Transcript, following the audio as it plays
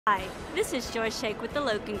Hi, this is Joy Shake with the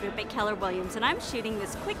Logan Group at Keller Williams, and I'm shooting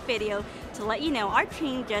this quick video to let you know our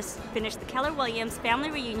team just finished the Keller Williams Family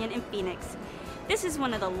Reunion in Phoenix. This is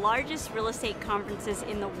one of the largest real estate conferences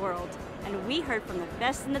in the world, and we heard from the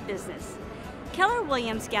best in the business. Keller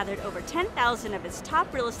Williams gathered over 10,000 of its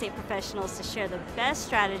top real estate professionals to share the best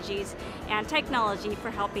strategies and technology for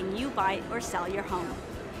helping you buy or sell your home.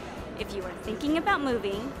 If you are thinking about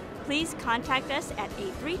moving, please contact us at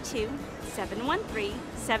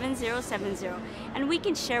 832-713-7070 and we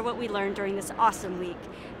can share what we learned during this awesome week.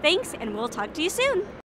 Thanks, and we'll talk to you soon.